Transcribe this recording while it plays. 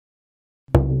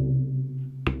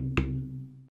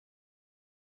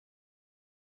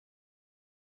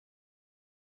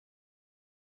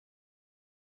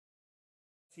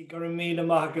Thank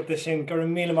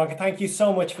you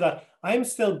so much for that. I'm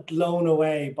still blown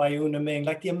away by Una Ming.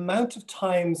 Like the amount of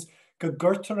times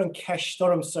Gurtur and Kesh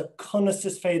Durham sa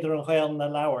Cunasis Fader and Whale na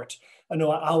Lowert and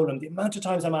Aulam, the amount of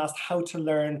times I'm asked how to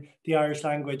learn the Irish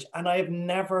language, and I have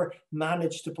never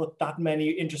managed to put that many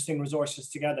interesting resources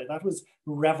together. That was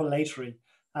revelatory.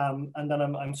 And then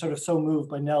I'm sort of so moved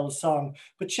by Nell's song.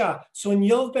 But yeah, so in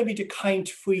Yov baby to kind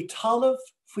fui Talav,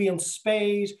 fui on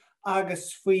Spade,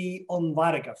 agus fui on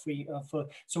Varga.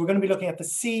 So we're going to be looking at the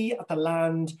sea, at the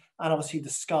land, and obviously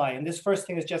the sky. And this first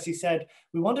thing, as Jesse said,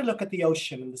 we want to look at the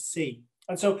ocean and the sea.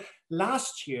 And so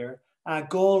last year,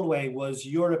 Galway was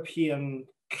European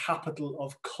capital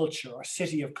of culture, or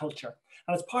city of culture.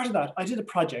 And as part of that, I did a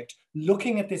project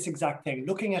looking at this exact thing,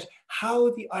 looking at how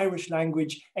the Irish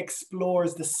language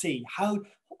explores the sea. How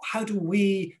do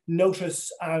we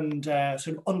notice and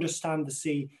sort of understand the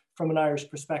sea from an Irish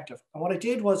perspective? And what I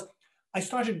did was I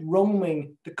started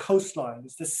roaming the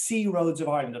coastlines, the sea roads of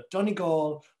Ireland, of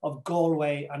Donegal, of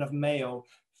Galway, and of Mayo,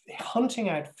 hunting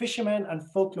out fishermen and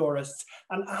folklorists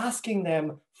and asking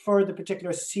them for the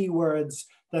particular sea words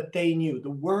that they knew, the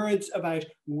words about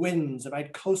winds,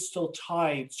 about coastal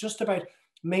tides, just about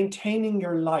maintaining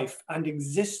your life and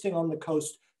existing on the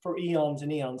coast for eons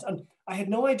and eons. And I had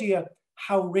no idea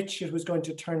how rich it was going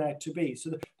to turn out to be.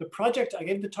 So the project, I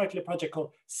gave the title of the project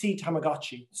called SEA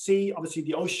TAMAGOTCHI. Sea, obviously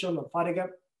the ocean of Padraig,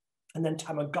 and then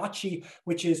Tamagotchi,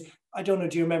 which is, I don't know,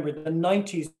 do you remember, in the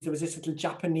 90s, there was this little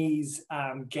Japanese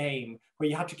game where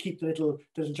you had to keep the little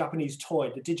Japanese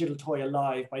toy, the digital toy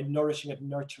alive by nourishing it and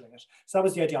nurturing it. So that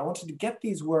was the idea. I wanted to get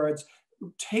these words,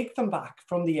 take them back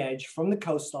from the edge, from the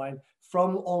coastline,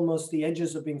 from almost the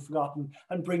edges of being forgotten,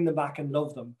 and bring them back and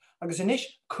love them. Agus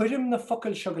inish, cuidim na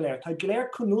focail sugalair, tá gléir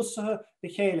cunúsacha the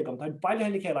chéilagam, tá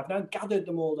bailile chéile. I've now gathered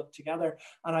them all up together,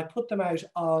 and I put them out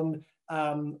on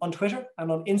Twitter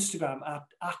and on Instagram at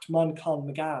Manchán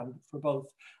Magan for both.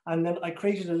 And then I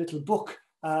created a little book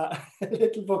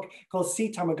called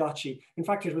SEA TAMAGOTCHI. In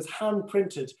fact, it was hand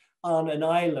printed on an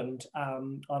island,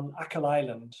 on Achill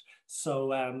Island,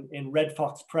 so in Red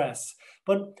Fox Press.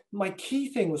 But my key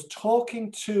thing was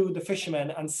talking to the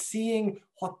fishermen and seeing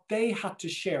what they had to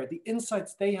share, the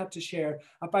insights they had to share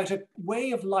about a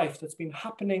way of life that's been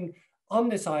happening on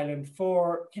this island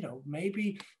for, you know,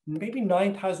 maybe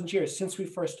 9,000 years since we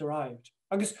first arrived.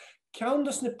 Agus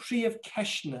ceandas na príomh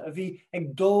ceisne a bhí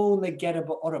ag dul na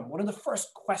gceirbe orm. One of the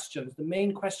first questions, the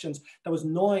main questions that was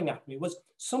gnawing at me was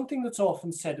something that's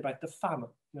often said about the famine.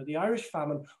 You know, the Irish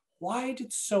famine. Why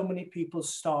did so many people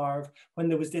starve when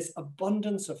there was this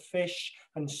abundance of fish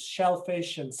and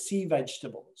shellfish and sea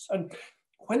vegetables? And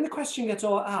when the question gets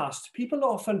all asked, people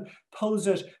often pose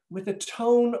it with a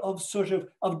tone of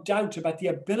of doubt about the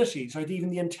abilities or even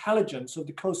the intelligence of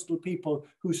the coastal people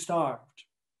who starved.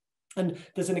 And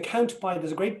there's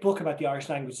a great book about the Irish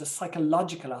language, the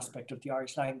psychological aspect of the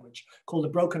Irish language, called The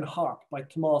Broken Harp by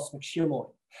Tomás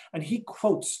McShirmoy. And he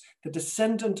quotes the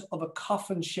descendant of a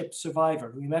coffin ship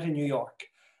survivor who he met in New York.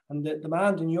 And the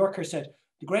man, the New Yorker, said,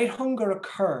 the great hunger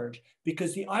occurred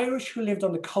because the Irish who lived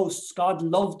on the coasts, God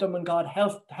loved them and God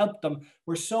helped them,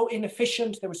 were so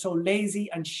inefficient, they were so lazy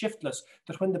and shiftless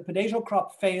that when the potato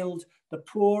crop failed, the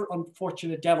poor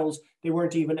unfortunate devils, they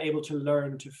weren't even able to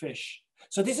learn to fish.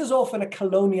 So this is often a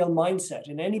colonial mindset.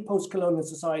 In any post-colonial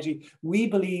society, we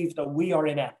believe that we are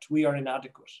inept, we are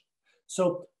inadequate.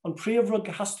 So on príomhrud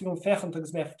go hastigum fechant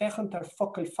agus mé fechant ar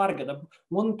focail farga, the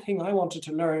one thing I wanted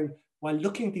to learn while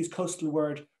looking at these coastal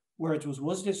words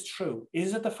was this true?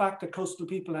 Is it the fact that coastal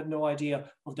people had no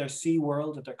idea of their sea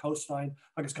world, of their coastline?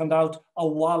 Agus come out a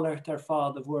waller their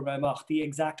father of Wurbaimach. The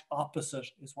exact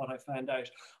opposite is what I found out.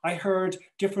 I heard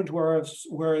different words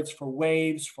for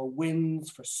waves, for winds,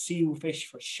 for sea fish,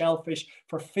 for shellfish,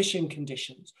 for fishing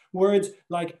conditions. Words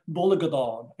like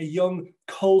bullagadon, a young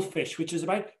coalfish, which is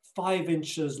about 5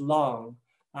 inches long,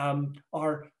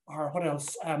 or what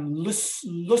else?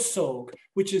 Lussog,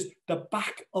 which is the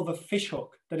back of a fish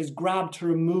hook that is grabbed to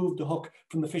remove the hook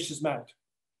from the fish's mouth.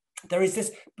 There is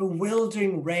this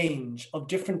bewildering range of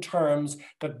different terms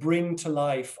that bring to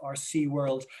life our sea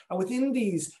world. And within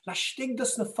these,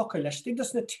 lastigdas na focail,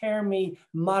 lastigdas na termi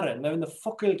mara, now in the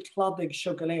focail clodig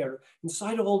shogalair,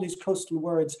 inside of all these coastal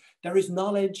words, there is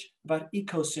knowledge about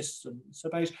ecosystems,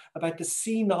 about the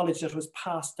sea knowledge that was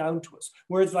passed down to us.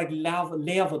 Words like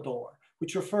lavador,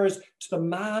 which refers to the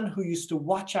man who used to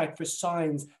watch out for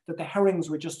signs that the herrings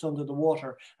were just under the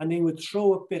water, and they would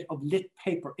throw a bit of lit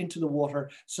paper into the water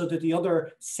so that the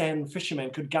other Seine fishermen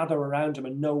could gather around him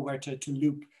and know where to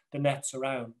loop nets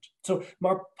around. So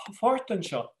mar fortan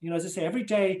shot, you know, as I say, every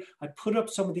day I put up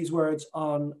some of these words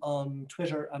on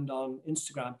Twitter and on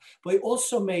Instagram, but I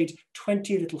also made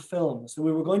 20 little films that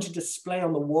we were going to display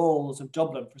on the walls of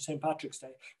Dublin for St. Patrick's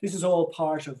Day. This is all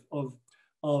part of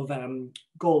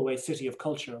Galway City of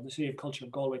Culture, the City of Culture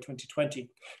of Galway 2020.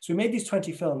 So we made these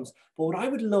 20 films, but what I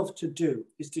would love to do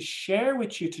is to share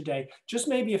with you today, just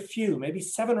maybe a few, maybe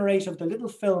 7 or 8 of the little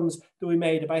films that we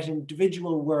made about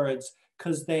individual words,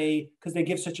 because they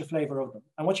give such a flavor of them.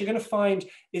 And what you're going to find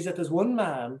is that there's one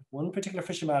particular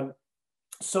fisherman.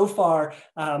 So far,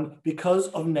 because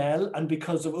of Nell and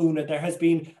because of Una, there has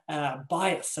been a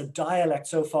dialect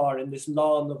so far in this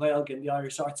law in the Gaeilge in the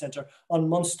Irish Arts Centre on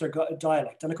Munster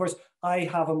dialect. And of course, I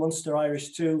have a Munster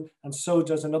Irish too, and so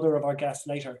does another of our guests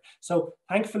later. So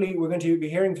thankfully, we're going to be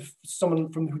hearing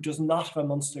someone who does not have a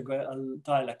Munster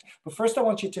dialect. But first, I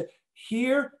want you to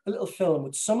hear a little film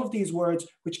with some of these words,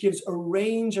 which gives a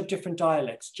range of different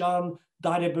dialects. John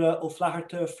Daribra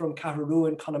O'Flaherty from Carraru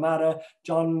and Connemara,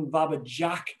 John Vaba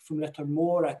Jack from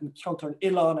Lettermore out in County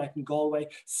Mayo out in Galway,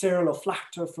 Cyril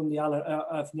O'Flaherty from the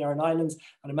Aran Islands,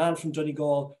 and a man from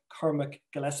Donegal, Cormac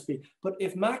Gillespie. But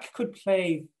if Mac could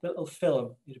play the little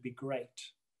film, it'd be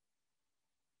great.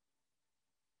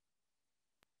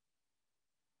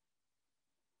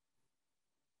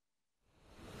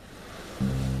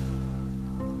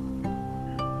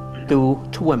 Du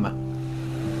tuama.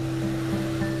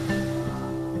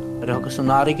 Agus an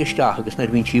árig isteach agus na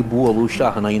bhín si búlú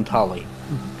isteach na on talaí.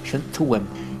 Sin tuam.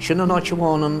 Sin an áit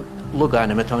bháin an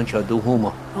lugáine me tá seo dú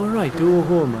huma. All right, dú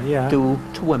huma, yeah. Dú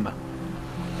tuama.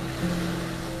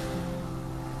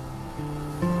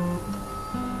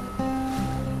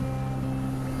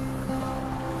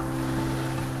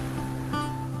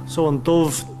 So an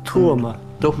dove tuama?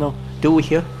 No.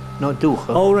 Dúiche? No, Dúcha.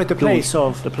 Oh, right, the place,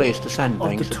 the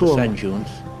sandbanks, the sand dunes.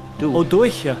 Oh,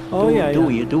 Dúiche. Oh, yeah.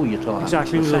 Dúiche,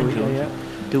 exactly, yeah.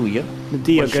 Dúiche. The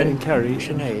Dia in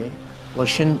Kerry. Well,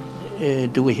 sin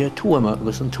Dúiche tuama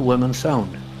agus an tuaman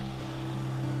sound.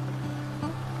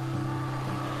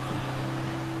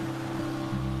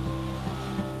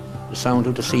 The sound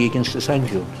of the sea against the sand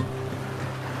dunes.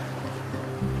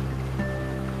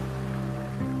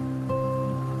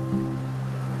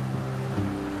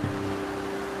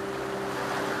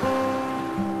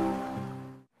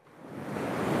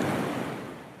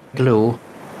 Glow.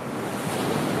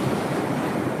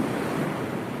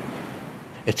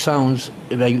 It sounds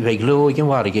very glow again.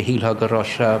 Warige he'll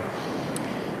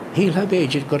have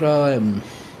aged got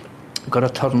a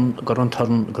turn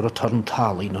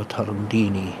tally, no turn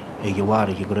dini you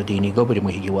warige got a dini gobri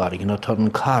me you warige no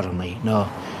turn carney no.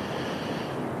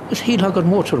 He'll have got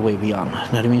motorway beyond.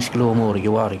 That means glow more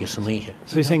you warige something.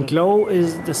 So you think glow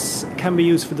is can be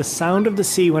used for the sound of the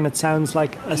sea when it sounds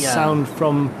like a sound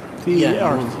from the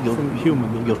earth, from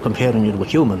human. You're comparing it with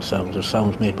human sounds, or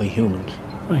sounds made by humans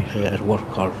at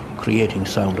work, or creating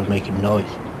sound or making noise.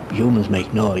 Humans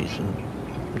make noise, and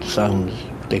the sounds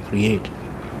they create.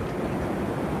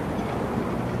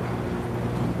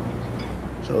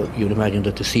 So you'd imagine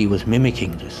that the sea was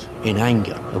mimicking this in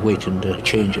anger, awaiting the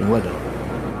change in weather.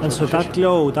 And so that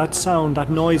glow, that sound, that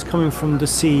noise coming from the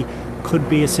sea could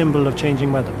be a symbol of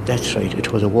changing weather. That's right,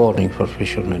 it was a warning for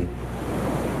fishermen.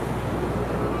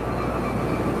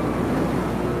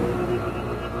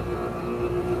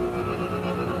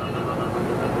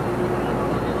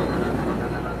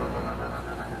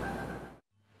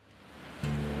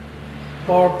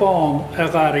 Barbán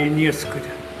agari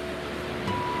níoscuide.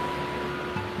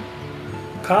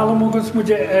 Cálam agus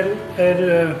muide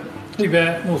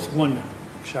libeh nos gúine.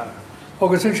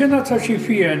 Agus an sinna tá sí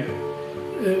fian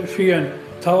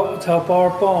tá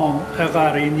barbán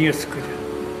agari níoscuide.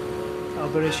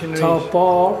 Tá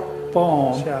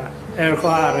barbán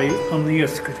agari an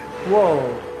níoscuide. Whoa,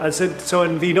 and so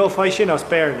in the no fighting us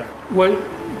bear. Well,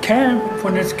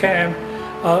 when it's cam,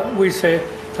 we say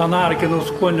tá nárigan nos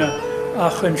gúine.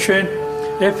 Ach and sin,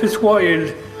 if it's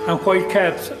wild and white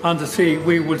caps on the sea,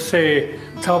 we would say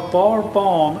tá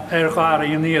barbán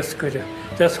gari in níoscuide.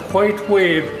 That's white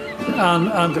wave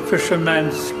on the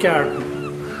fisherman's garden.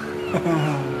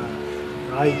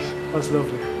 Right, that's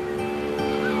lovely.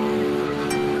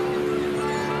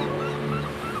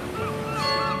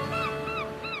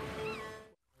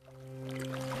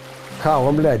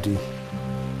 Cháam ledi.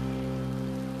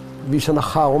 Bhí sin na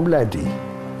cháam ledi.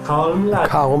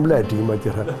 Cháam ledi, mae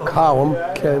dira. Cháam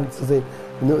cen,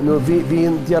 no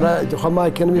fi'n dira,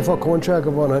 chymai cen mi ffocwn siag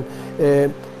o fonan,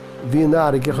 fi'n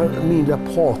arig min le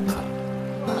port.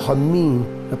 Chymmin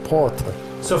le port.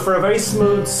 So for a very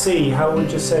smooth sea, how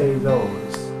would you say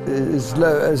those? is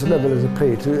level as a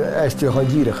plate. As you had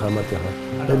here,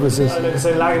 it was this. Agus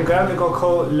é legan gael go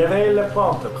có levé le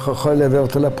planta. High level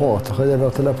to la pot,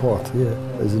 yeah.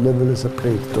 As level as a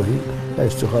plate to he.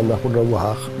 As you had nach under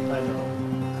wach.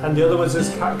 And the other was this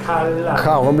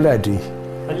Carum Laddie.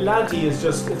 And laddie is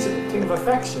just, it's a thing of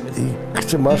affection, isn't it?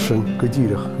 It's a mushroom, good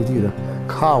year.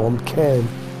 Carum can.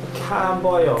 Calm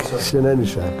boy also.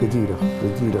 Sinanisha, good year.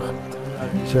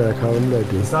 Sure, Carum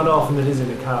Laddie. It's not often it is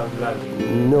in a calm laddie.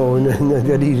 No,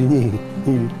 they're eating.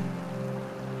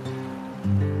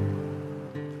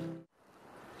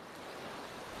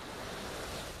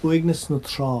 Uignas na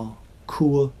trá,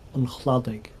 cua an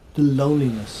chladig, the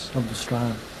loneliness of the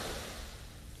strand.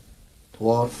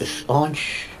 War is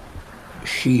anch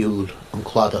shield an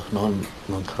cladach non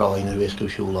cráin a vestú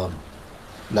siúlan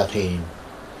Latin.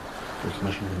 Dus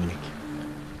mas minnig.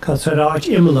 Cos ar áit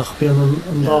imlach bíon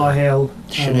an dáhéal.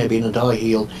 Sinné bín an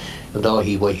dáhíal an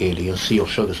dáhí bhahéalaí an síl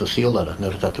sugus a sílara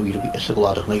nar a tú is a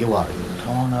gladach na gehharí.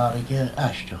 Tá áige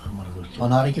eisteach mar bhúr. Tá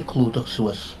áige clúdach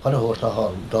suas ar a hort a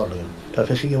hall darlainn. Tá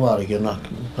fis i gehharí nach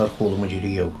nar chóla ma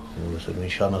dírío. Úlas a mí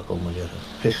seanachol ma dheara.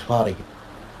 Fis háige.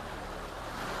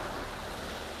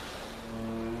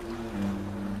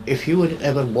 If you would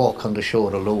ever walk on the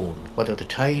shore alone, whether the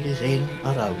tide is in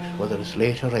or out, whether it's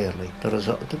late or early, there's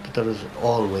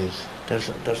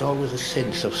always a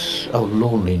sense of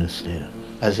loneliness there,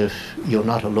 as if you're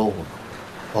not alone,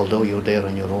 although you're there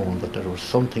on your own. But there was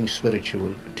something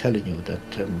spiritual telling you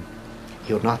that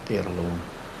you're not there alone.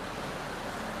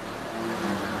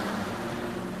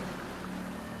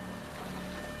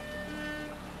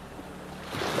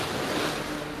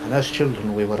 And as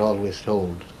children, we were always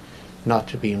told not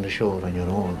to be on the shore on your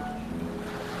own.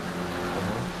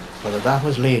 Whether that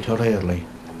was late or early.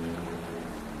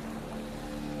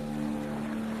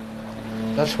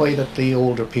 That's why that the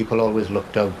older people always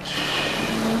looked out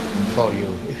for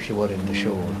you if you were in the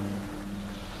shore.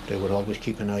 They would always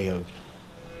keep an eye out.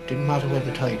 Didn't matter where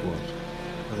the tide was,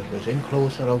 whether it was in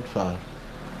close or out far.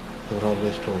 They were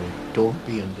always told, don't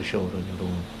be on the shore on your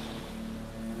own.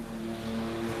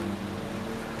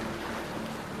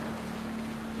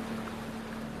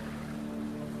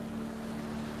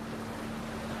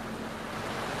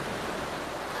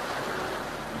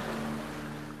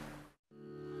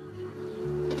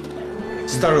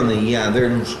 Stirling, yeah, they're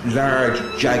large,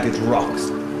 jagged rocks.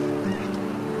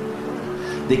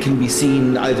 They can be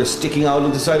seen either sticking out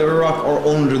of the side of a rock or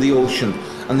under the ocean,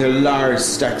 and they're large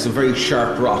stacks of very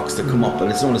sharp rocks that come up,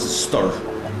 and it's known as a stir,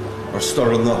 or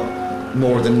stirring up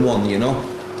more than one, you know.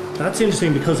 That's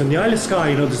interesting because in the Isle of Skye,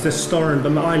 you know, there's this Stir, the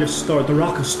Isle of Stir, the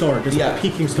Rock of Stir, there's a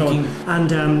peaking stone,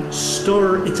 and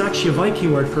Stir, it's actually a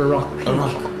Viking word for a rock. Peak. A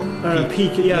rock.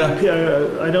 Peak,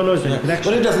 I don't know his name.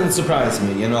 But it doesn't surprise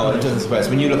me, you know. It doesn't surprise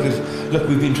me. When you look,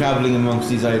 we've been travelling amongst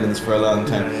these islands for a long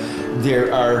time.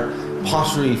 There are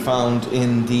pottery found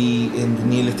in the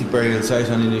Neolithic burial site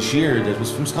on Inisheer that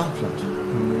was from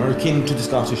Scotland, or akin to the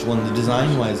Scottish one, the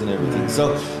design-wise and everything.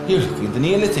 So you're looking at the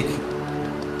Neolithic.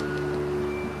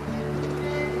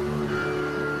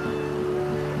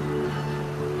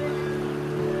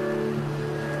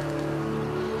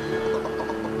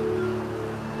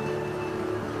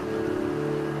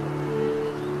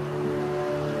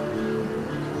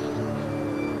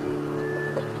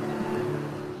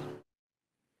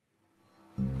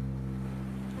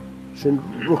 Sin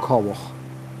Rucawach.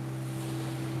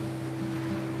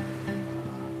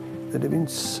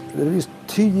 There is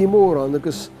tea more on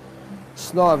because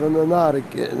Snaven and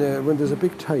Arik, when there's a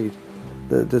big tide,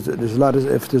 there's a lot of,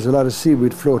 if there's a lot of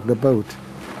seaweed floating about,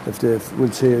 if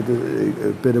we'll say a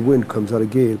bit of wind comes out of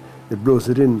gale, it blows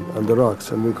it in on the rocks,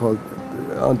 and we call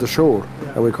it on the shore,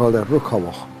 and we call that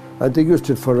Rucawach. And they used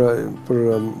it for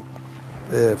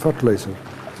fertilizer.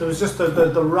 So it's just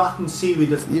the rotten seaweed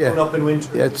that's thrown up in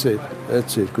winter. That's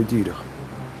it, good deal.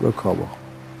 Rucawach.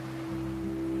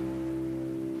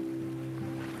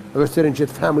 Agus there in shit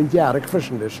famine Jarek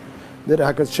fishing. There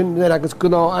I could go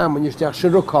now am when you start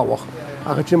shin Rucawach.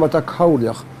 I could chim at a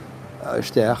cowliach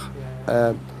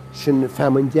shin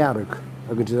famine Jarek.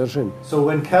 I could do shin. So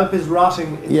when kelp is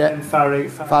rotting in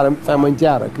famine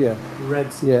Jarek, yeah.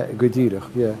 Red sea. Yeah, good deal,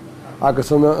 yeah.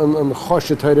 Agus on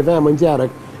choshe tide of famine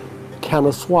Jarek. Can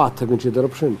a swat against the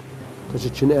eruption because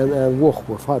it's in a walk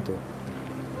with father.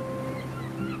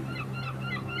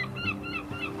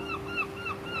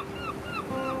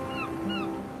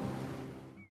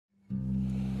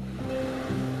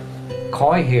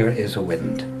 Coy here is a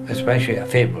wind, especially a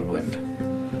favourable wind.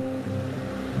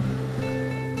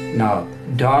 Now,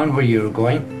 down where you're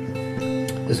going,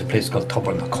 there's a place called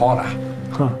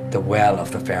Tuppernacora, the well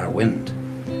of the fair wind.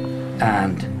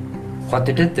 And what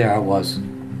they did there was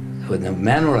when the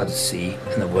men were at sea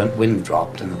and the wind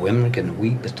dropped and the women were getting a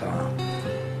wee bit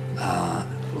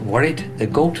worried,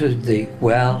 they'd go to the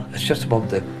well. It's just above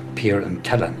the pier in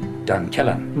Down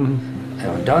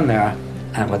down there,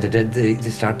 and what they did, they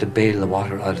started to bail the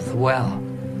water out of the well.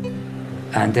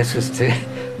 And this was to,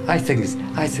 I think it's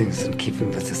in keeping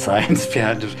with the science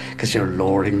behind it, because you're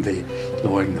lowering the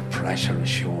pressure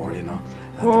ashore, you know,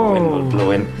 and the wind will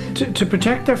blow in. To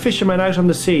protect their fishermen out on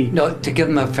the sea? No, to give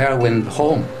them a fair wind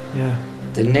home. Yeah.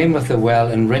 The name of the well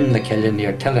in Rinnakill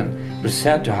near Tillin was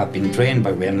said to have been drained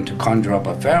by wind to conjure up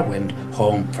a fair wind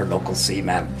home for local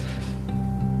seamen.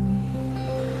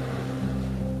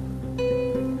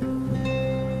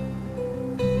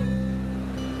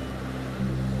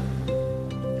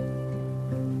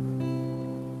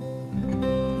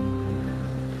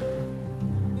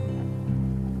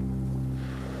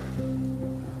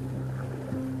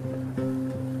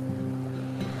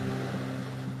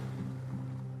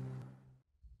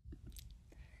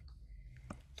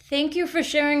 Thank you for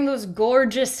sharing those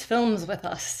gorgeous films with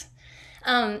us.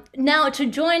 Now, to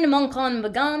join Manchán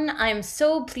Magan, I am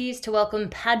so pleased to welcome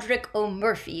Padraig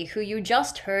O'Murphy, who you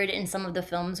just heard in some of the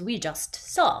films we just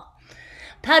saw.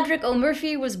 Padraig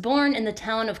O'Murphy was born in the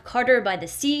town of Carter by the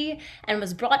Sea and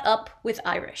was brought up with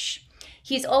Irish.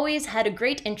 He's always had a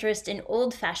great interest in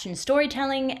old-fashioned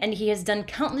storytelling, and he has done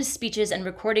countless speeches and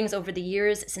recordings over the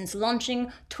years since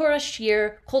launching Turas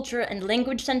Siar Culture and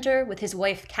Language Centre with his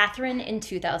wife Catherine in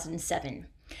 2007.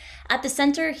 At the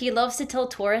centre, he loves to tell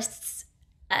tourists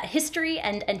history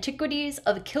and antiquities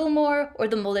of Kilmore or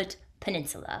the Mullet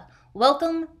Peninsula.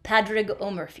 Welcome, Padraig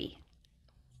O'Murphy.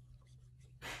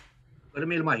 Well,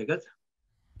 mil maigad.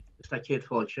 Sta chéad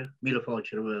fáilte, mil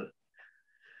fáilte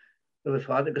we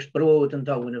fad agus broad and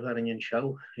down of in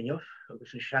show, enough.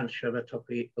 Agus a chance of a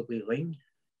ugly ring.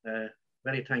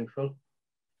 Very thankful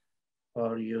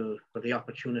for you for the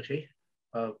opportunity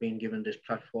of being given this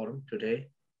platform today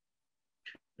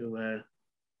to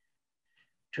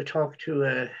talk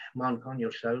to Manchán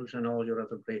yourselves and all your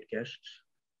other great guests.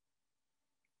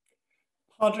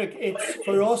 Padraig, it's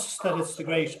for us that it's the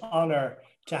great honour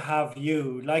to have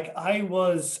you. Like I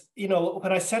was, you know,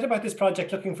 when I set about this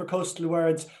project looking for coastal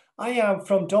words, I am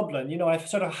from Dublin, you know, I've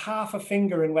sort of half a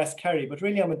finger in West Kerry, but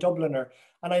really I'm a Dubliner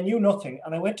and I knew nothing.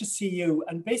 And I went to see you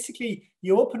and basically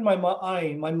you opened my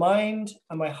mind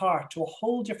and my heart to a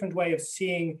whole different way of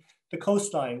seeing the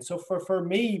coastline. So for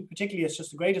me, particularly, it's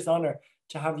just the greatest honour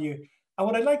to have you. And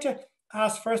what I'd like to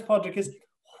ask first, Padraig, is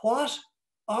what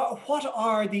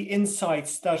are the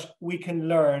insights that we can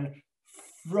learn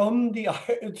from the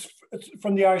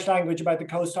Irish language about the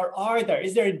coast, or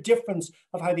is there a difference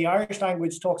of how the Irish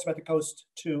language talks about the coast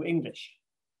to English?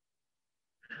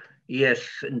 Yes,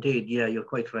 indeed. Yeah, you're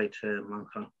quite right,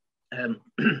 Manchán.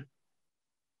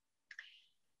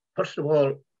 First of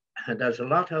all, there's a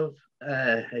lot of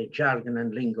jargon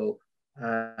and lingo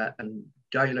and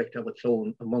dialect of its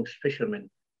own amongst fishermen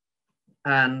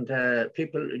and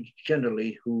people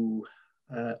generally who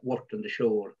worked on the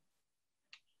shore.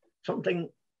 Something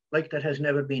like that has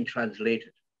never been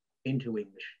translated into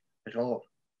English at all.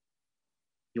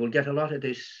 You will get a lot of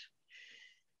this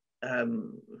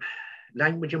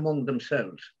language among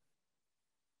themselves.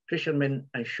 Fishermen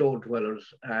and shore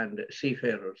dwellers and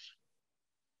seafarers,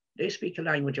 they speak a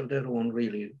language of their own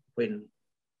really when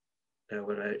they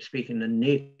were speaking the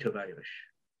native Irish.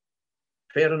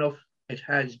 Fair enough, it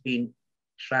has been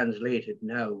translated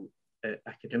now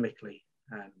academically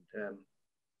and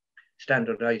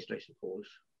standardized, I suppose.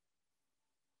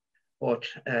 But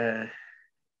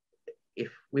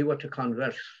if we were to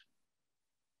converse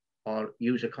or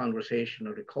use a conversation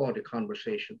or record a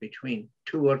conversation between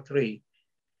two or three,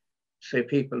 say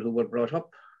people who were brought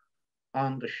up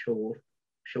on the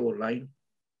shoreline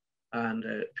and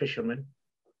fishermen,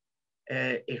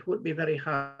 it would be very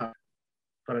hard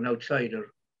for an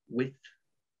outsider with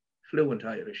fluent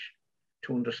Irish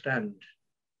to understand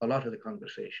a lot of the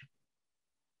conversation.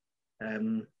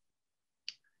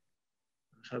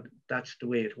 So that's the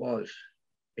way it was.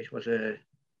 It was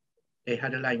they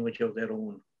had a language of their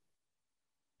own.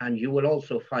 And you will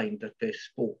also find that they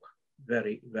spoke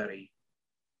very, very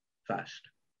fast.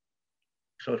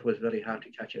 So it was very hard to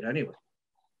catch it anyway.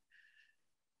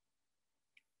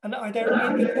 And are there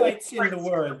insights in the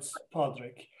words,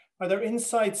 Padraig? Are there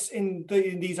insights in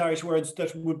these Irish words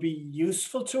that would be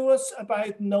useful to us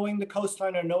about knowing the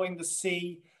coastline or knowing the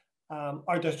sea?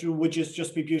 Or that would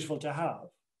just be beautiful to have?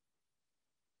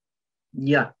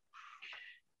 Yeah,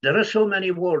 there are so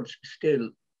many words still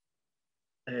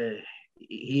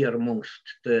here amongst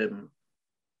the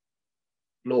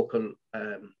local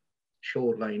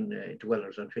shoreline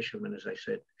dwellers and fishermen, as I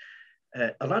said.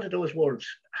 A lot of those words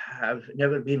have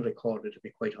never been recorded, to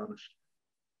be quite honest,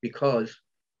 because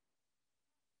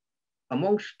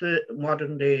amongst the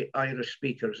modern day Irish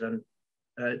speakers and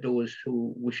those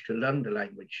who wish to learn the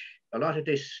language, a lot of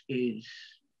this is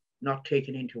not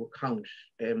taken into account.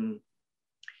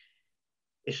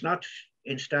 It's not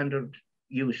in standard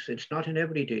use, it's not in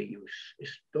everyday use.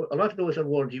 A lot of those are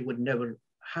words you would never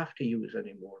have to use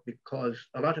anymore because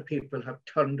a lot of people have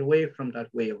turned away from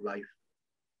that way of life.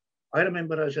 I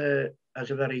remember as a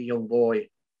very young boy,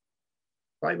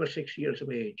 5 or 6 years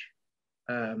of age,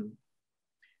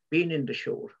 being in the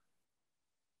shore,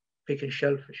 picking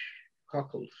shellfish,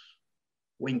 cockles,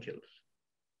 winkles,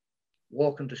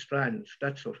 walking the strands,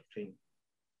 that sort of thing.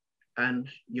 And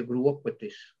you grew up with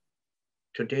this.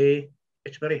 Today,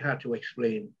 it's very hard to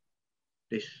explain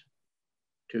this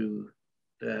to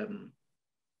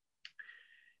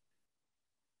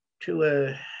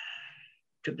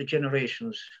the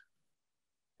generations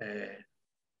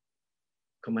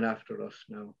coming after us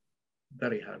now.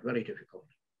 Very hard, very difficult.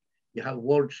 You have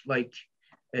words like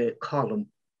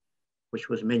column, which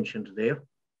was mentioned there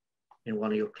in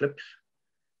one of your clips.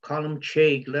 Column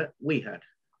Cheigla we had.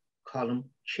 Column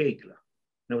Cheigla.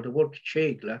 Now the word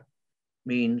Cheigla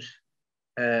means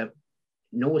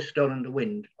no stir in the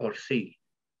wind or sea.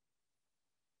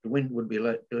 The wind would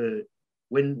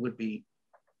be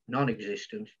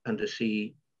non-existent, and the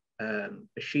sea a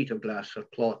sheet of glass or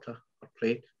plata or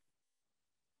plate,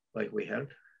 like we had.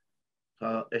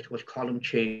 So it was column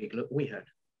Cheigla we had.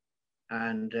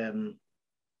 And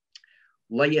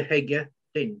Laia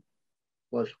din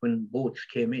was when boats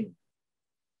came in,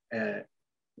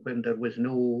 when there was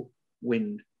no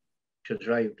wind to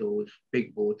drive those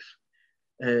big boats.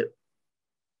 In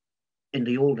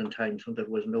the olden times when there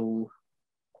was no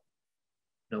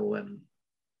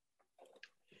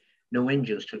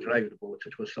engines to drive the boats,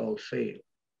 it was all sail.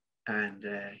 And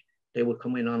they would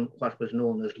come in on what was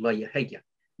known as Laia.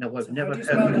 Now I've never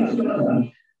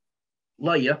heard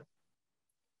Laia,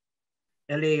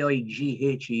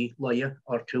 Laighe, Laia,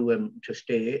 or to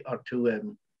stay, or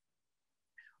to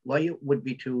Laia would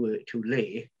be to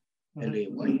lay,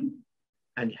 Lay,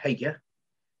 and Hega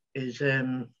is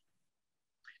there's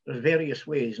various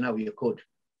ways now you could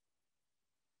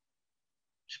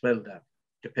spell that,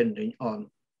 depending on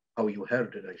how you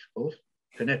heard it, I suppose,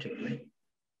 phonetically.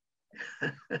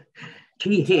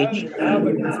 T-H-E-I-G-E,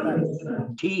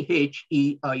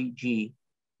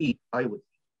 I would,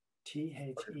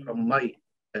 T-H-E. from my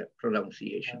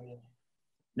pronunciation.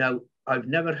 Now, I've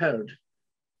never heard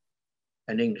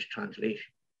an English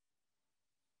translation.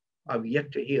 I've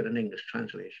yet to hear an English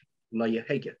translation. Laia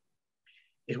Hega.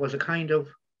 It was a kind of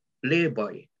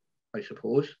lay-by, I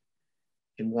suppose,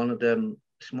 in one of them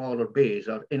smaller bays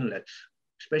or inlets,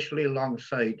 especially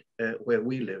alongside where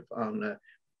we live on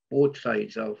both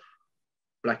sides of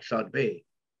Blacksod Bay.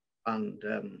 And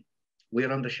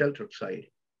we're on the sheltered side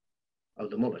of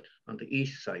the Mullet, on the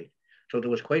east side. So there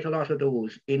was quite a lot of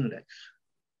those inlets.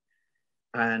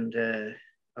 And a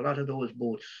lot of those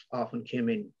boats often came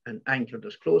in and anchored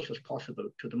as close as possible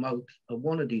to the mouth of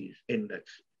one of these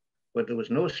inlets where there was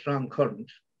no strong current,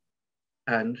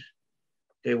 and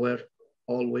they were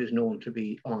always known to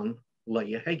be on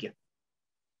Laia Hega.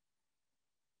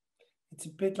 It's a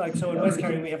bit like, so in West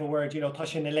Kerry we have a word, you know,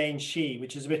 Tashin Elaine She,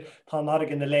 which is a bit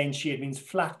Palmodic in Elaine She, it means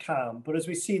flat calm. But as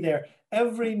we see there,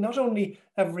 not only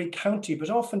every county, but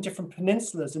often different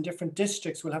peninsulas and different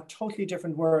districts will have totally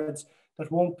different words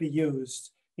that won't be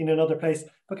used in another place.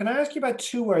 But can I ask you about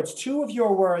two words, two of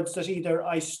your words that either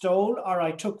I stole or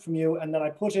I took from you and then I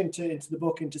put into the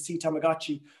book, into SEA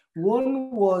TAMAGOTCHI.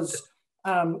 One was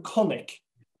cummick.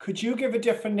 Could you give a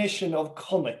definition of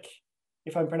cummick,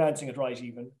 if I'm pronouncing it right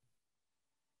even?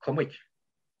 Cummick.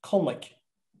 Cummick.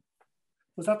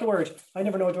 Was that the word? I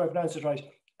never know if I pronounced it right.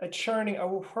 A churning, a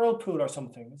whirlpool or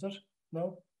something, is it?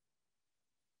 No?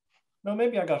 No,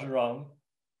 maybe I got it wrong.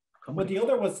 But the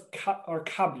other was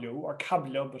cablu,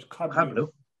 but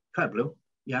cablu. Cablu,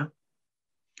 yeah.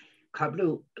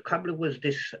 Cablu was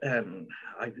this,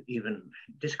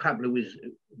 this cablu is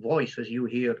voice as you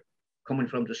hear coming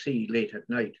from the sea late at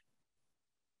night.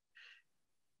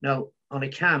 Now, on a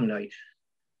calm night,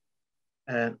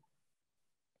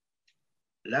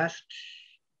 last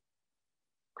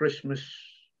Christmas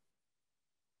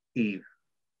Eve,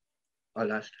 I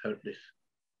last heard this.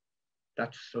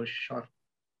 That's so short,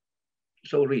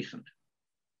 so recent.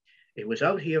 It was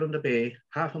out here on the bay,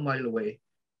 half a mile away.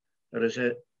 There is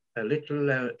a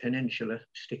little peninsula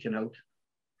sticking out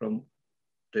from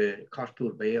the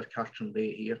Cartour Bay or Cartron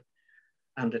Bay here.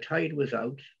 And the tide was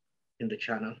out in the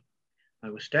channel. I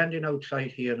was standing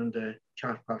outside here in the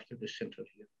car park of the centre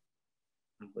here.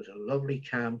 and it was a lovely,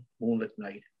 calm, moonlit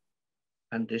night,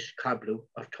 and this cablu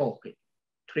are talking,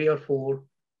 3 or 4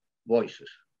 voices,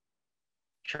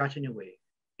 chatting away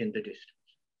in the distance.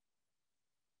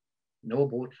 No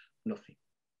boat, nothing,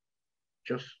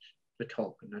 just the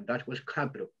talking, and that was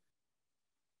cablu.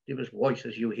 There was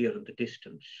voices you hear in the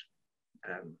distance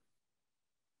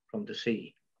from the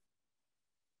sea.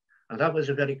 And that was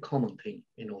a very common thing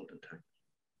in olden times,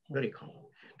 very common.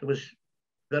 There was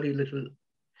very little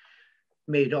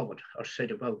made of it or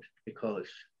said about it because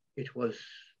it was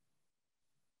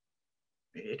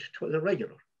a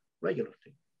regular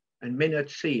thing. And men at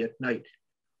sea at night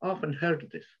often heard of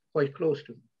this quite close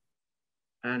to them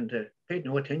and paid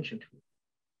no attention to it.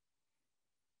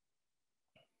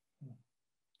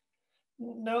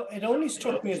 No, it only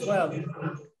struck me as well.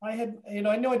 I had, I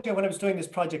had no idea when I was doing this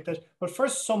project that, but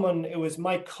first someone, it was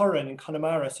Mike Curran in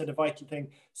Connemara, said a vital thing,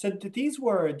 said that these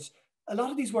words, a lot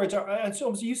of these words are, and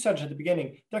so you said it at the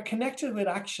beginning, they're connected with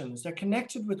actions, they're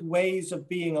connected with ways of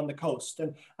being on the coast.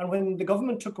 And when the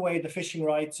government took away the fishing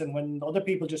rights and when other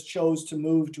people just chose to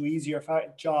move to easier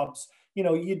jobs,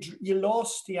 you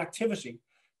lost the activity.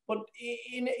 But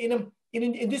in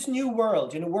this new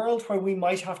world, in a world where we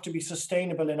might have to be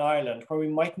sustainable in Ireland, where we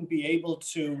mightn't be able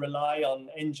to rely on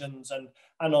engines and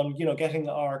on getting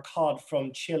our cod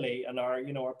from Chile and our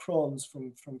our prawns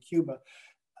from Cuba,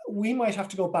 we might have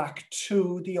to go back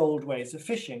to the old ways of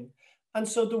fishing. And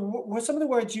so some of the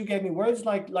words you gave me, words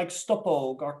like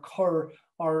stupog or cur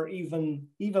or even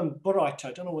buraita.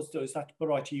 I don't know is that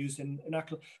buraita used in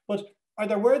Ackle, but are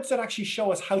there words that actually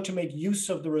show us how to make use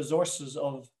of the resources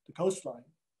of the coastline?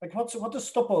 Like what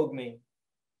does stupog mean,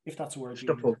 if that's a word?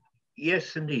 Stupog,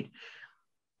 yes, indeed.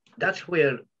 That's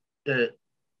where the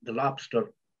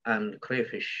lobster and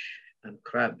crayfish and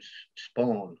crabs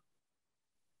spawn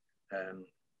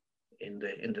in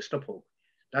the stupog.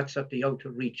 That's at the outer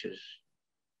reaches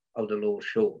of the lower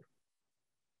shore.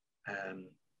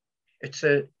 It's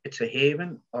a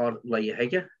haven or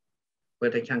laihega where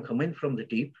they can come in from the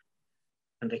deep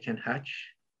and they can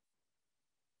hatch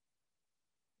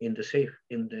in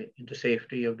the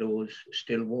safety of those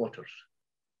still waters,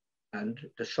 and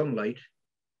the sunlight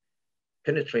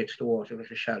penetrates the water at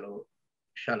a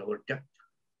shallower depth.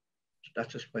 So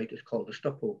that's why it's called the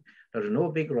stupog. There are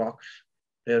no big rocks.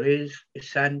 There is a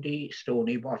sandy,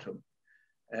 stony bottom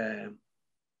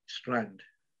strand,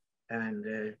 and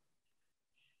there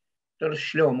are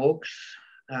shlomogs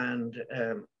and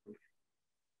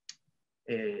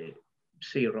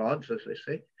sea rods, as they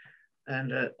say,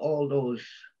 and all those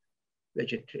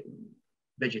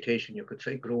vegetation, you could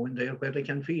say, growing there where they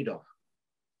can feed off.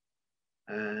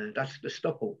 That's the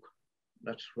stupog.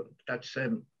 That's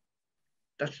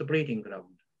the breeding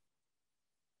ground.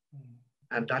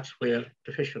 And that's where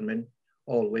the fishermen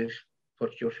always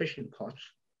put your fishing pots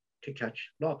to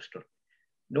catch lobster.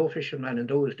 No fisherman in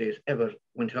those days ever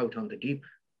went out on the deep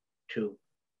to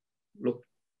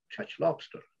catch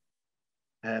lobster.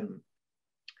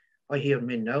 I hear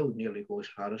men now nearly go as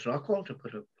far as Rockall to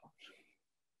put up pots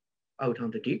out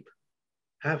on the deep,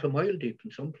 half a mile deep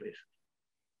in some places.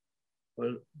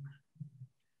 Well,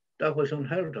 that was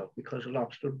unheard of because a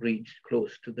lobster breeds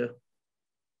close to the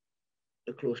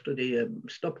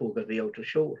stupog of the outer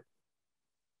shore.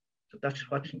 So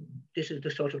this is the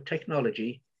sort of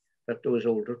technology that those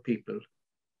older people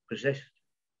possessed.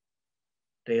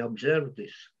 They observed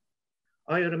this.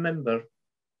 I remember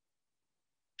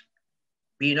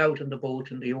being out on the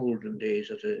boat in the olden days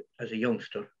as a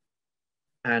youngster,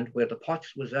 and where the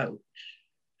pots was out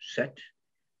set,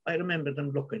 I remember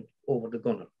them looking over the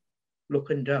gunner,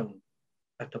 looking down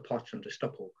at the pots and the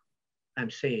stupog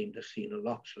and saying they've seen a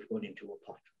lobster going into a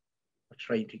pot or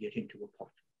trying to get into a pot.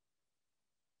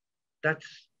 That's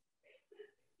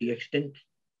the extent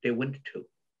they went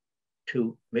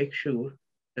to make sure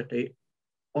that they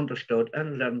understood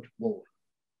and learned more.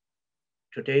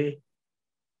 Today,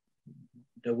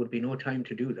 there would be no time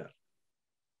to do that.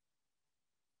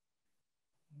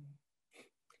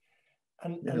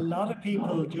 And a lot of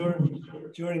people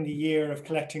during the year of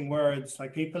collecting words,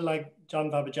 like people like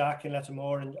John Vaba-Jack in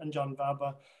Lettermore and John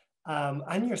Vaba,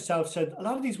 and yourself said a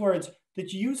lot of these words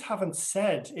that you haven't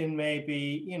said in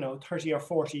maybe 30 or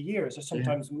 40 years or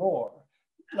sometimes more.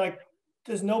 Like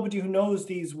there's nobody who knows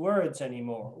these words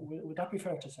anymore. Would that be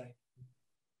fair to say?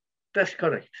 That's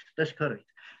correct. That's correct.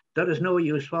 There is no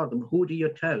use for them. Who do you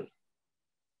tell?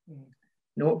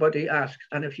 Nobody asks.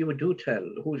 And if you do tell,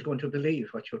 who's going to believe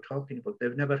what you're talking about?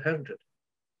 They've never heard it.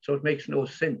 So it makes no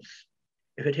sense.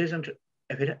 If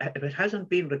it hasn't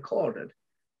been recorded,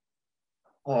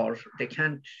 or they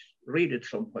can't read it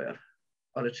somewhere,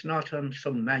 or it's not on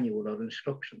some manual or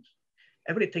instructions,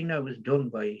 everything now is done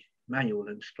by manual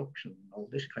instruction, all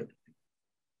this kind of thing.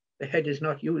 The head is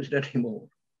not used anymore.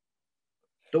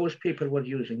 Those people were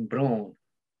using brawn.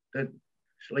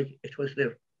 It's like it was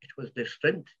their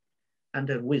strength and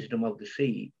their wisdom of the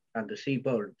sea and the sea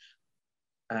birds.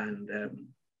 And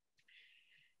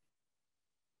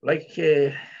like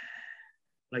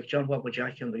John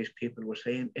Wabajaki and these people were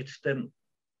saying, it's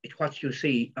what you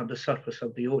see on the surface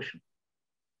of the ocean,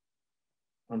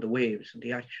 on the waves and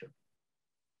the action,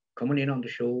 coming in on the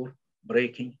shore,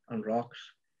 breaking on rocks,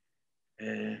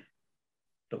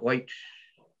 the white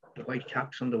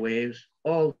caps on the waves,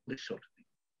 all this sort of thing.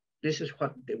 This is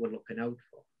what they were looking out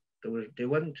for. They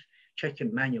weren't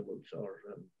checking manuals or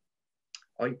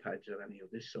iPads or any of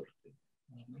this sort of thing.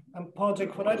 And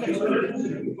Padraig, what I'd like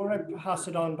to, before I pass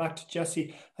it on back to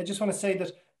Jesse, I just want to say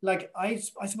that, like, I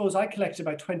suppose I collected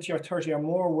about 20 or 30 or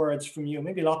more words from you,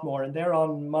 maybe a lot more, and they're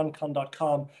on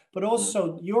manchán.com. But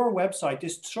also your website,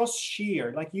 this Trust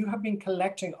Siar, like, you have been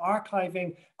collecting,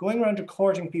 archiving, going around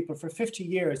recording people for 50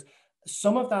 years.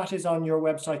 Some of that is on your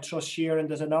website, Trust Siar, and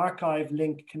there's an archive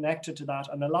link connected to that,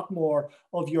 and a lot more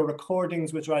of your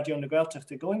recordings with Radio na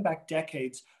Gaeltachta going back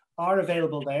decades are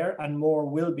available there, and more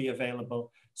will be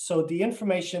available. So the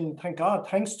information, thank God,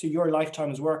 thanks to your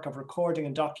lifetime's work of recording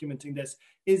and documenting this,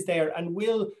 is there, and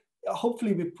will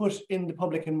hopefully be put in the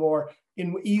public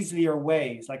in easier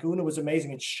ways. Like Una was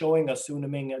amazing at showing us, Una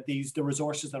Ming, the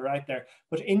resources that are out there.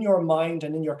 But in your mind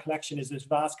and in your collection is this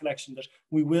vast collection that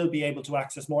we will be able to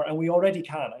access more, and we already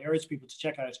can. I urge people to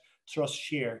check out Trust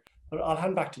Siar. But I'll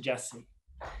hand back to Jesse.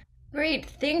 Great,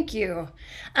 thank you.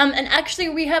 And actually,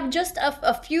 we have just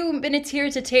a few minutes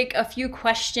here to take a few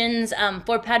questions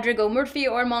for Padraig O'Murphy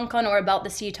or Manchán or about the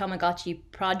SEA Tamagotchi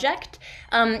project.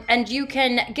 And you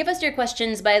can give us your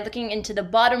questions by looking into the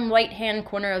bottom right-hand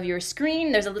corner of your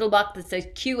screen. There's a little box that says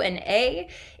Q&A.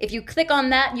 If you click on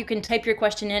that, you can type your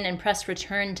question in and press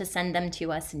return to send them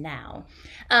to us now.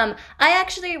 I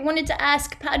actually wanted to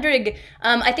ask Padraig,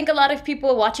 I think a lot of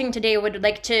people watching today would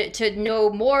like to know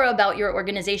more about your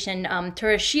organization,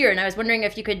 Turas Siar, and I was wondering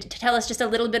if you could tell us just a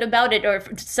little bit about it, or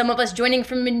some of us joining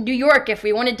from New York, if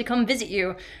we wanted to come visit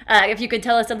you, if you could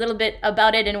tell us a little bit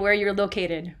about it and where you're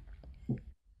located.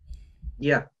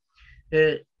 Yeah,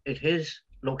 it is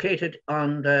located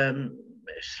on the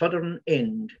southern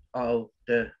end of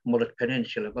the Mullet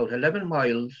Peninsula, about 11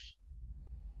 miles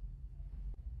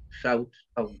south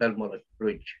of Belmullet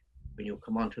Bridge. When you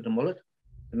come onto the Mullet,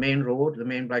 the main road, the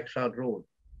main Blacksod Road.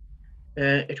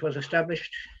 It was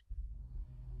established,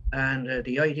 and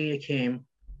the idea came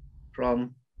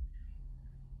from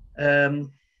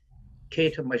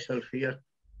Kate and myself here.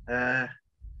 There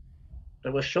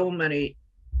were so many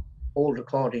old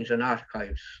recordings and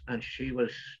archives, and she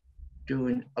was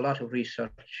doing a lot of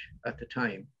research at the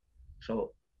time.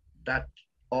 So that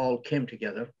all came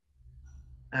together,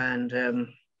 and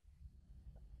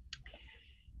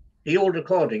the old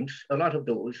recordings, a lot of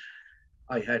those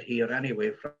I had here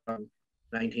anyway from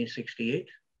 1968,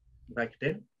 back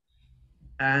then.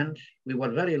 And we were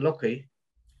very lucky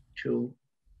to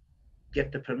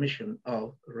get the permission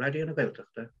of Radio na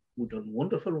Gaeltachta, who done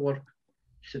wonderful work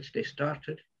since they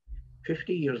started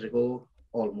 50 years ago,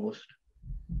 almost,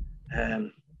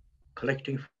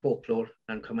 collecting folklore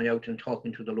and coming out and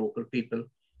talking to the local people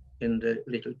in the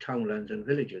little townlands and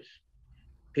villages.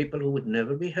 People who would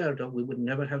never be heard of, we would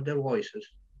never have their voices.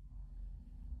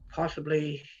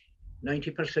 Possibly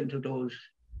 90% of those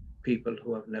people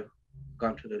who have never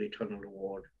gone to their eternal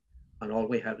reward, and all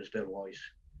we have is their voice.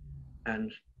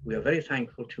 And we are very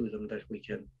thankful to them that we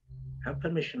can have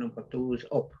permission and put those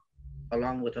up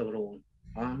along with our own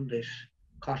on this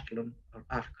Costlin or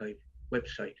Archive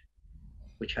website,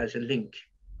 which has a link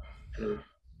to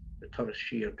the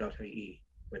turassiar.ie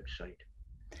website.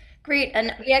 Great,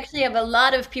 and we actually have a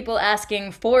lot of people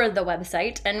asking for the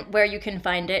website and where you can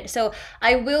find it. So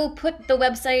I will put the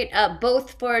website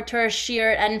both for Turas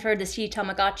Siar and for the SEA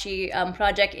Tamagotchi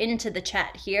project into the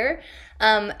chat here.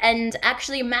 And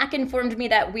actually, Mac informed me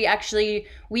that we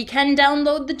can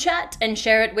download the chat and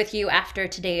share it with you after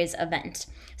today's event.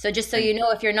 So just so you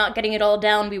know, if you're not getting it all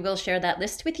down, we will share that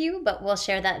list with you, but we'll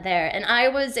share that there. And I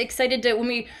was excited to,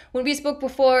 when we spoke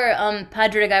before,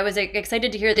 Padraig, I was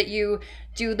excited to hear that you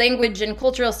do language and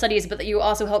cultural studies, but that you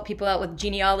also help people out with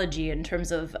genealogy in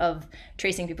terms of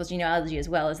tracing people's genealogy as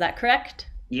well. Is that correct?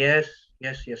 Yes.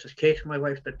 It's Kate, my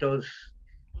wife, that does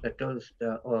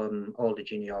all the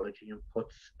genealogy and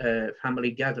puts family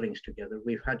gatherings together.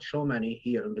 We've had so many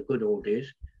here in the good old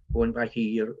days, going back a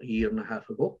year and a half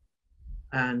ago.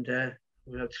 And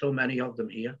we had so many of them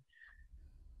here.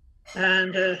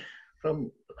 And from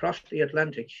across the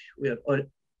Atlantic, we are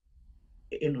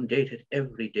inundated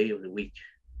every day of the week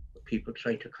with people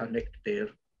try to connect their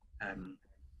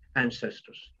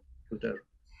ancestors to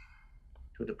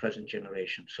the present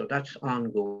generation. So that's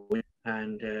ongoing,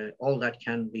 and all that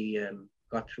can be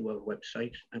got through our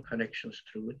website and connections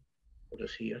through it with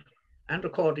us here. And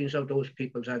recordings of those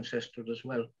people's ancestors as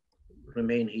well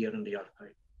remain here in the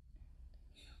archive.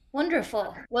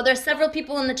 Wonderful. Well, there's several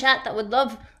people in the chat that would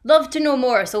love to know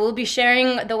more, so we'll be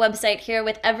sharing the website here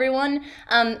with everyone.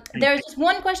 There's just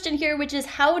one question here, which is,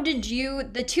 how did you,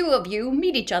 the two of you,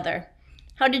 meet each other?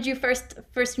 How did you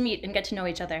first meet and get to know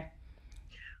each other?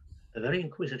 A very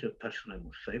inquisitive person, I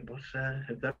must say,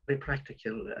 but very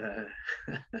practical.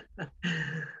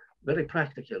 Very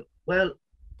practical. Well,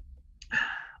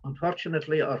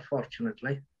 unfortunately or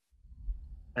fortunately,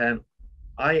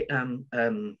 I am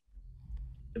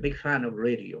a big fan of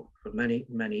radio for many,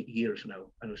 many years now,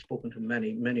 and I've spoken to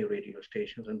many, many radio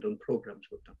stations and done programs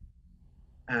with them.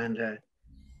 And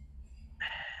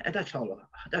that's how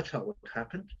it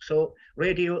happened. So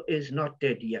radio is not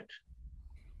dead yet.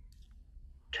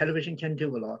 Television can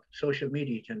do a lot, social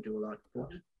media can do a lot,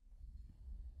 but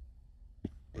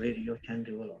radio can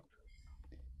do a lot.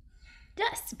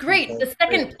 Yes, great. The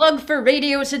second plug for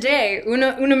radio today.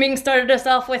 Una Ming started us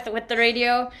off with the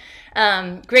radio.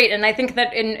 Great, and I think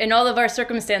that in all of our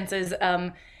circumstances,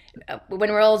 when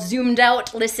we're all zoomed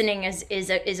out, listening is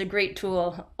a great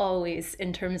tool always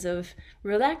in terms of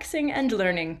relaxing and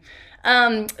learning.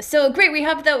 So great, we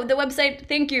have the website.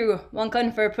 Thank you,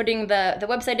 Manchán, for putting the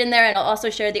website in there, and I'll also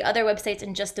share the other websites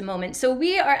in just a moment. So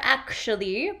we are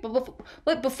actually,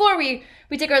 but before we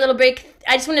take our little break,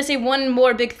 I just want to say one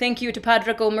more big thank you to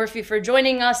Padraig O'Murphy for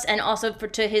joining us, and also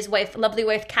to his wife, lovely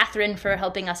wife, Catherine, for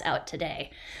helping us out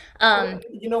today.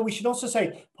 You know, we should also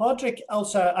say Padraig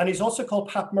also, and he's also called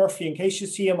Pat Murphy, in case you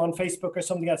see him on Facebook or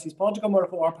something else. He's Padraig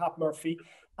O'Murphy or Pat Murphy,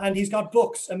 and he's got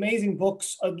books, amazing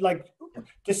books, like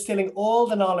distilling all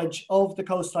the knowledge of the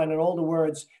coastline and all the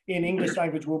words in English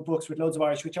language books with loads of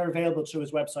Irish, which are available through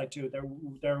his website too.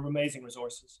 They're amazing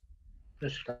resources.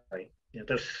 That's right. Yeah,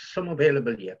 there's some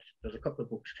available yet. There's a couple of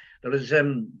books. There is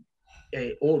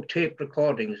old tape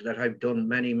recordings that I've done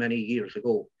many, many years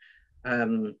ago.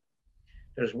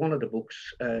 There's one of the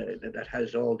books that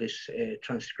has all this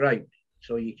transcribed,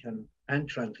 so you can, and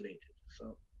translated,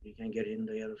 so you can get in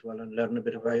there as well and learn a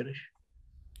bit of Irish.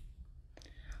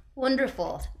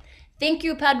 Wonderful. Thank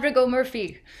you, Padraig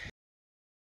O'Murphy.